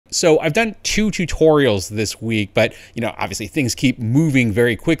So I've done 2 tutorials this week, but obviously things keep moving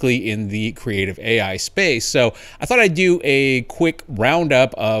very quickly in the creative AI space. So I thought I'd do a quick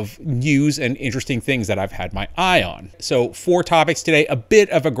roundup of news and interesting things that I've had my eye on. So 4 topics today, a bit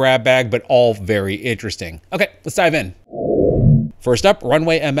of a grab bag, but all very interesting. Okay, let's dive in. First up,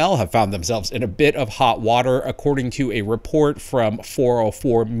 Runway ML have found themselves in a bit of hot water, according to a report from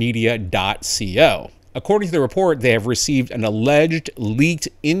 404media.co. According to the report, they have received an alleged leaked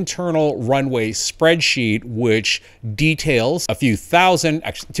internal Runway spreadsheet, which details a few thousand,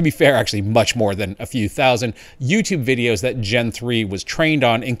 actually, to be fair, actually much more than a few thousand YouTube videos that Gen-3 was trained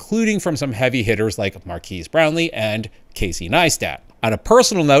on, including from some heavy hitters like Marquise Brownlee and Casey Neistat. On a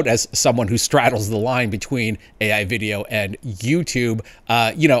personal note, as someone who straddles the line between AI video and YouTube,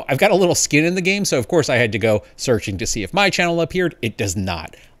 I've got a little skin in the game, so of course I had to go searching to see if my channel appeared. It does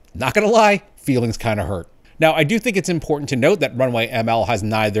not. Not gonna lie, feelings kind of hurt. Now, I do think it's important to note that Runway ML has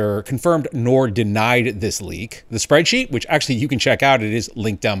neither confirmed nor denied this leak. The spreadsheet, which actually you can check out, it is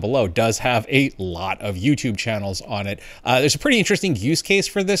linked down below, does have a lot of YouTube channels on it. There's a pretty interesting use case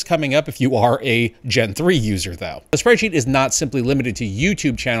for this coming up if you are a Gen-3 user, though. The spreadsheet is not simply limited to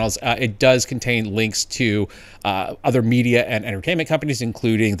YouTube channels. It does contain links to other media and entertainment companies,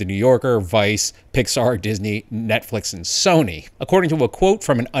 including The New Yorker, Vice, Pixar, Disney, Netflix, and Sony. According to a quote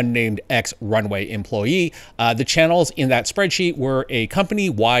from an unnamed ex-Runway employee, the channels in that spreadsheet were a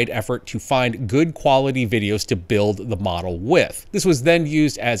company-wide effort to find good quality videos to build the model with. This was then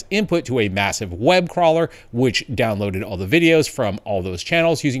used as input to a massive web crawler, which downloaded all the videos from all those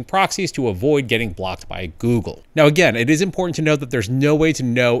channels using proxies to avoid getting blocked by Google. Now, again, it is important to note that there's no way to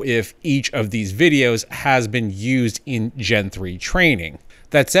know if each of these videos has been used in Gen-3 training.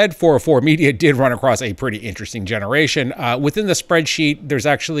 That said, 404 Media did run across a pretty interesting generation. Within the spreadsheet, there's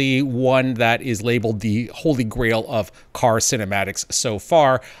actually one that is labeled the Holy Grail of car cinematics so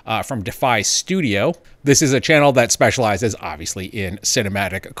far from Defy Studio. This is a channel that specializes, obviously, in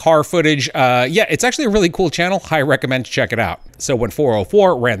cinematic car footage. Yeah, it's actually a really cool channel. I recommend to check it out. So when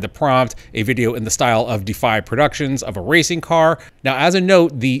 404 ran the prompt, a video in the style of Defy Productions of a racing car. Now, as a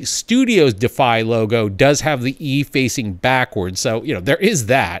note, the studio's Defy logo does have the E facing backwards. So, there is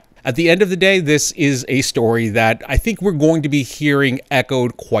that. At the end of the day, this is a story that I think we're going to be hearing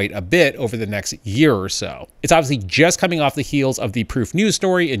echoed quite a bit over the next year or so. It's obviously just coming off the heels of the Proof News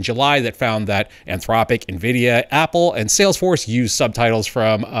story in July that found that Anthropic, Nvidia, Apple, and Salesforce used subtitles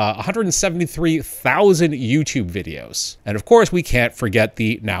from 173,000 YouTube videos. And of course, we can't forget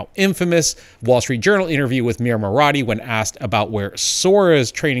the now infamous Wall Street Journal interview with Mir Murati when asked about where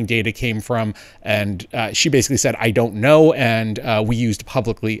Sora's training data came from. And she basically said, "I don't know, and we used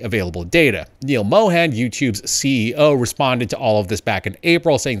publicly available data." Neil Mohan, YouTube's CEO, responded to all of this back in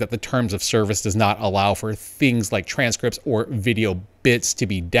April, saying that the terms of service does not allow for things like transcripts or video bits to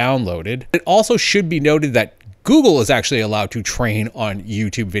be downloaded. It also should be noted that Google is actually allowed to train on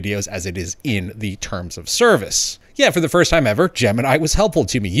YouTube videos as it is in the terms of service. Yeah, for the first time ever, Gemini was helpful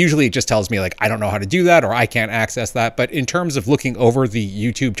to me. Usually it just tells me like, I don't know how to do that or I can't access that. But in terms of looking over the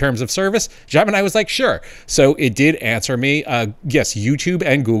YouTube terms of service, Gemini was like, sure. So it did answer me. Yes, YouTube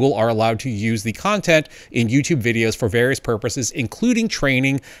and Google are allowed to use the content in YouTube videos for various purposes, including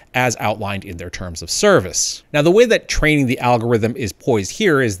training as outlined in their terms of service. Now, the way that training the algorithm is poised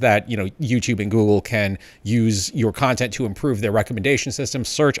here is that, YouTube and Google can use your content to improve their recommendation system,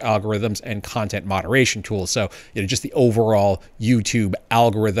 search algorithms, and content moderation tools. So, just the overall YouTube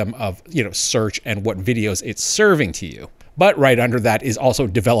algorithm of, search and what videos it's serving to you. But right under that is also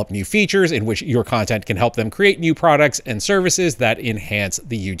develop new features in which your content can help them create new products and services that enhance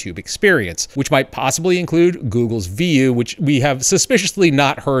the YouTube experience, which might possibly include Google's View, which we have suspiciously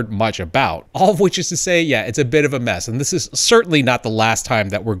not heard much about. All of which is to say, yeah, it's a bit of a mess. And this is certainly not the last time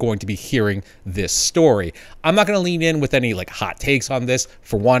that we're going to be hearing this story. I'm not going to lean in with any hot takes on this.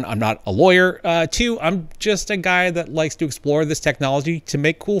 For one, I'm not a lawyer. Two, I'm just a guy that likes to explore this technology to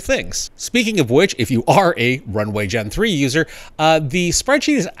make cool things. Speaking of which, if you are a Runway Gen-3 user, the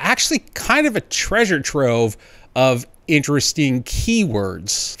spreadsheet is actually kind of a treasure trove of interesting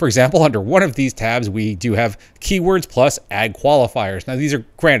keywords. For example, under one of these tabs, we do have keywords plus add qualifiers. Now, these are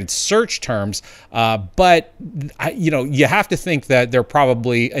granted search terms, but you have to think that they're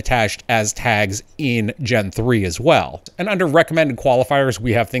probably attached as tags in Gen-3 as well. And under recommended qualifiers,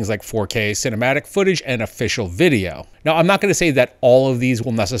 we have things like 4K cinematic footage and official video. Now, I'm not going to say that all of these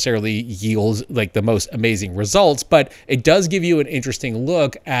will necessarily yield the most amazing results, but it does give you an interesting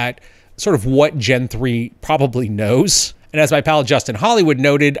look at sort of what Gen-3 probably knows. And as my pal Justin Hollywood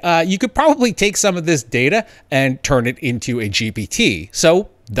noted, you could probably take some of this data and turn it into a GPT. So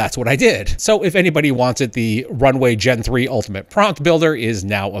that's what I did. So if anybody wants it, the Runway Gen 3 Ultimate Prompt Builder is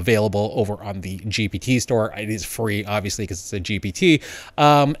now available over on the GPT store. It is free, obviously, because it's a GPT.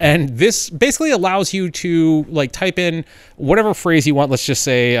 And this basically allows you to like type in whatever phrase you want. Let's just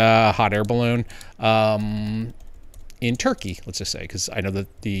say hot air balloon. In Turkey, let's just say, because I know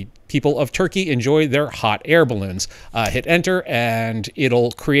that the people of Turkey enjoy their hot air balloons. Hit enter and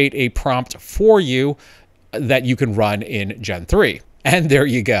it'll create a prompt for you that you can run in Gen 3. And there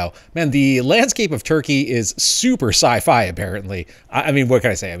you go. Man, the landscape of Turkey is super sci-fi, apparently. I mean, what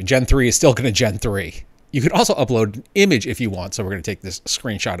can I say? I mean, Gen 3 is still going to Gen 3. You can also upload an image if you want. So we're going to take this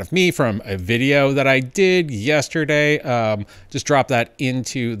screenshot of me from a video that I did yesterday. Just drop that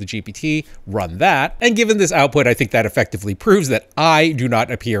into the GPT, run that. And given this output, I think that effectively proves that I do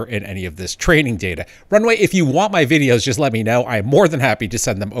not appear in any of this training data. Runway, if you want my videos, just let me know. I'm more than happy to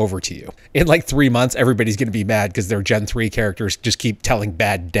send them over to you. In like 3 months, everybody's going to be mad because their Gen 3 characters just keep telling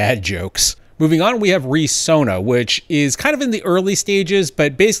bad dad jokes. Moving on, we have Resona, which is kind of in the early stages,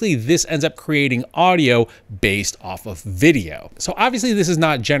 but basically this ends up creating audio based off of video. So obviously this is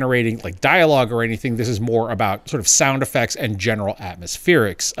not generating like dialogue or anything. This is more about sort of sound effects and general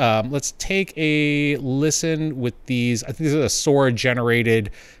atmospherics. Let's take a listen with these. I think this is a Sora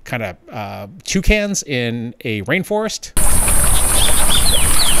generated kind of toucans in a rainforest.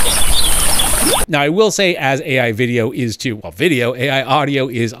 Now, I will say as AI video is to, well, video, AI audio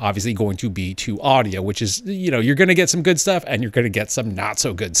is obviously going to be to audio, which is, you know, you're going to get some good stuff and you're going to get some not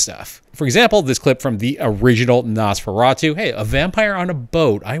so good stuff. For example, this clip from the original Nosferatu. Hey, a vampire on a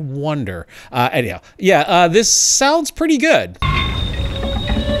boat. I wonder. Anyhow, yeah, this sounds pretty good.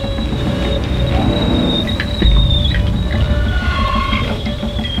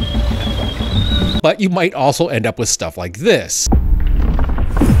 But you might also end up with stuff like this.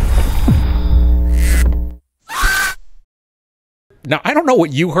 Now, I don't know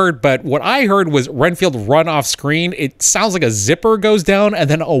what you heard, but what I heard was Renfield run off screen. It sounds like a zipper goes down and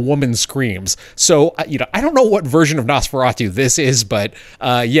then a woman screams. So, you know, I don't know what version of Nosferatu this is, but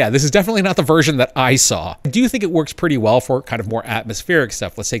yeah, this is definitely not the version that I saw. I do think it works pretty well for kind of more atmospheric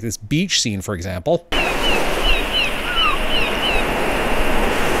stuff. Let's take this beach scene, for example.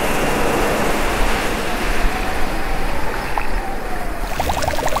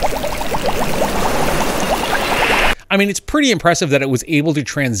 I mean, it's pretty impressive that it was able to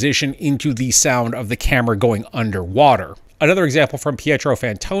transition into the sound of the camera going underwater. Another example from Pietro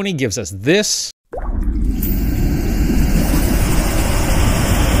Fantoni gives us this.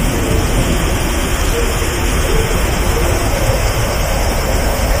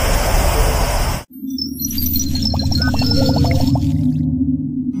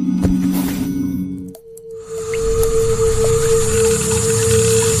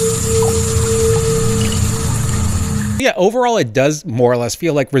 Yeah, overall, it does more or less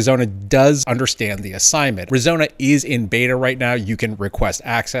feel like Resona does understand the assignment. Resona is in beta right now. You can request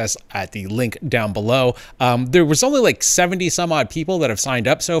access at the link down below. There was only like 70 some odd people that have signed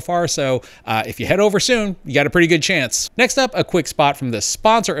up so far. So if you head over soon, you got a pretty good chance. Next up, a quick spot from the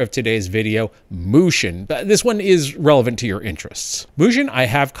sponsor of today's video, Mootion. This one is relevant to your interests. Mootion, I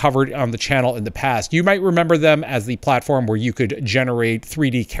have covered on the channel in the past. You might remember them as the platform where you could generate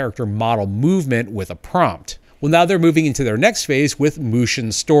 3D character model movement with a prompt. Well, now they're moving into their next phase with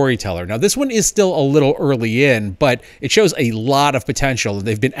Mootion Storyteller. Now, this one is still a little early in, but it shows a lot of potential.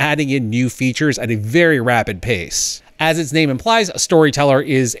 They've been adding in new features at a very rapid pace. As its name implies, Storyteller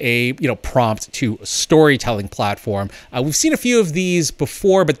is a prompt to storytelling platform. We've seen a few of these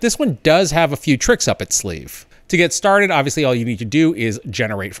before, but this one does have a few tricks up its sleeve. To get started, obviously, all you need to do is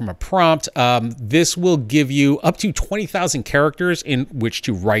generate from a prompt. This will give you up to 20,000 characters in which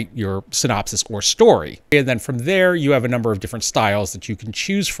to write your synopsis or story. And then from there, you have a number of different styles that you can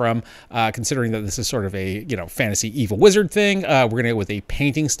choose from, considering that this is sort of a fantasy evil wizard thing. We're going to go with a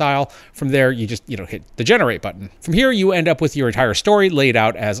painting style. From there, you just hit the generate button. From here, you end up with your entire story laid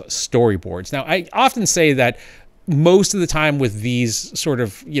out as storyboards. Now, I often say that most of the time with these sort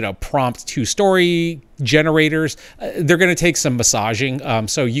of, prompt to story generators, they're going to take some massaging.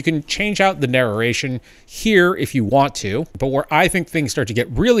 So you can change out the narration here if you want to. But where I think things start to get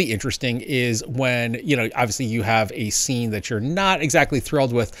really interesting is when, obviously you have a scene that you're not exactly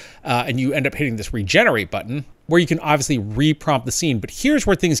thrilled with, and you end up hitting this regenerate button, where you can obviously reprompt the scene. But here's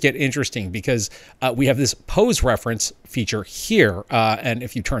where things get interesting, because we have this pose reference feature here. And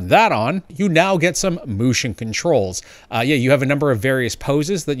if you turn that on, you now get some motion controls. Yeah, you have a number of various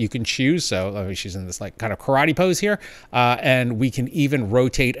poses that you can choose. So she's in this kind of karate pose here. And we can even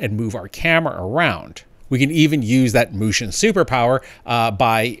rotate and move our camera around. We can even use that Mootion superpower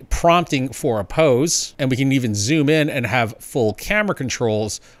by prompting for a pose, and we can even zoom in and have full camera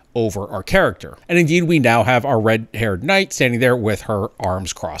controls over our character. And indeed, we now have our red-haired knight standing there with her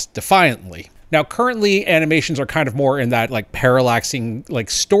arms crossed defiantly. Now, currently, animations are kind of more in that like parallaxing, like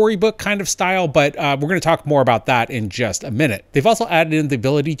storybook kind of style, but we're going to talk more about that in just a minute. They've also added in the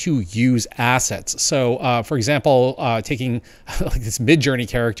ability to use assets. So, for example, taking like this Midjourney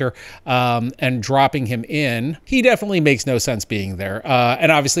character and dropping him in, he definitely makes no sense being there. And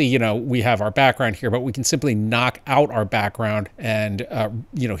obviously, you know, we have our background here, but we can simply knock out our background and,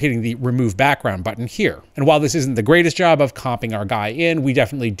 you know, hitting the remove background button here. And while this isn't the greatest job of comping our guy in, we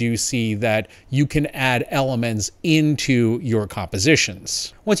definitely do see that you can add elements into your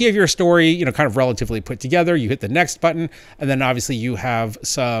compositions. Once you have your story, you know, kind of relatively put together, you hit the next button, and then obviously you have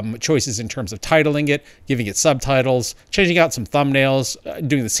some choices in terms of titling it, giving it subtitles, changing out some thumbnails,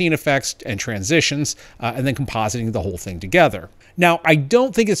 doing the scene effects and transitions, and then compositing the whole thing together. Now, I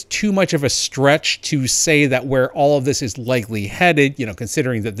don't think it's too much of a stretch to say that where all of this is likely headed, you know,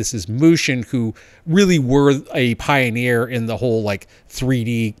 considering that this is Mootion, who really were a pioneer in the whole like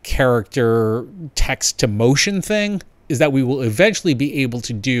 3D character text to motion thing, is that we will eventually be able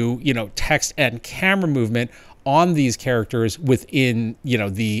to do, you know, text and camera movement on these characters within, you know,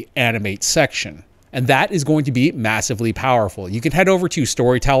 the animate section. And that is going to be massively powerful. You can head over to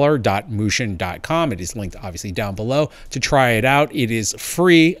storyteller.mootion.com. It is linked obviously down below to try it out. It is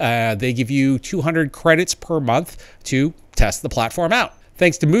free. They give you 200 credits per month to test the platform out.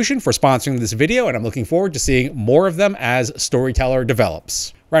 Thanks to Mootion for sponsoring this video, and I'm looking forward to seeing more of them as Storyteller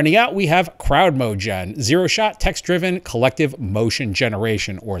develops. Rounding out, we have CrowdMoGen, zero-shot text-driven collective motion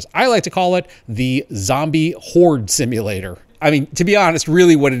generation, or as I like to call it, the zombie horde simulator. I mean, to be honest,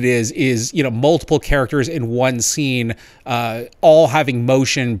 really what it is, you know, multiple characters in one scene, all having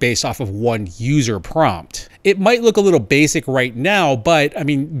motion based off of one user prompt. It might look a little basic right now, but I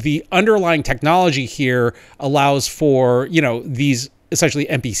mean, the underlying technology here allows for, you know, these essentially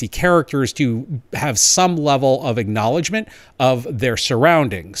NPC characters to have some level of acknowledgement of their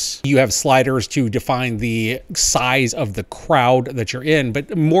surroundings. You have sliders to define the size of the crowd that you're in,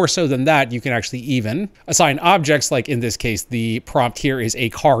 but more so than that, you can actually even assign objects, like in this case, the prompt here is a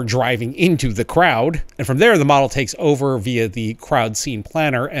car driving into the crowd. And from there, the model takes over via the crowd scene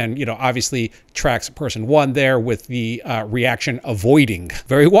planner and, you know, obviously tracks person one there with the reaction avoiding.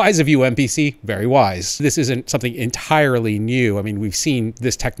 Very wise of you, NPC, very wise. This isn't something entirely new. I mean, we've seen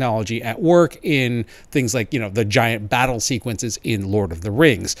this technology at work in things like, you know, the giant battle sequences in Lord of the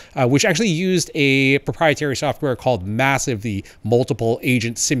Rings, which actually used a proprietary software called Massive, the multiple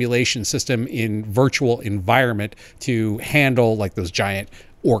agent simulation system in virtual environment to handle like those giant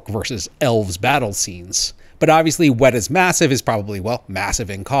orc versus elves battle scenes. But obviously Wet as Massive is probably, well, massive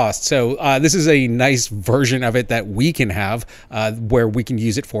in cost. So this is a nice version of it that we can have where we can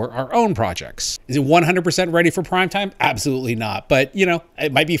use it for our own projects. Is it 100% ready for prime time? Absolutely not. But, you know,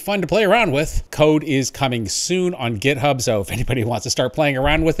 it might be fun to play around with. Code is coming soon on GitHub. So if anybody wants to start playing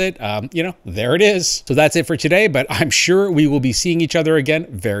around with it, you know, there it is. So that's it for today, but I'm sure we will be seeing each other again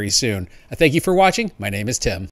very soon. Thank you for watching. My name is Tim.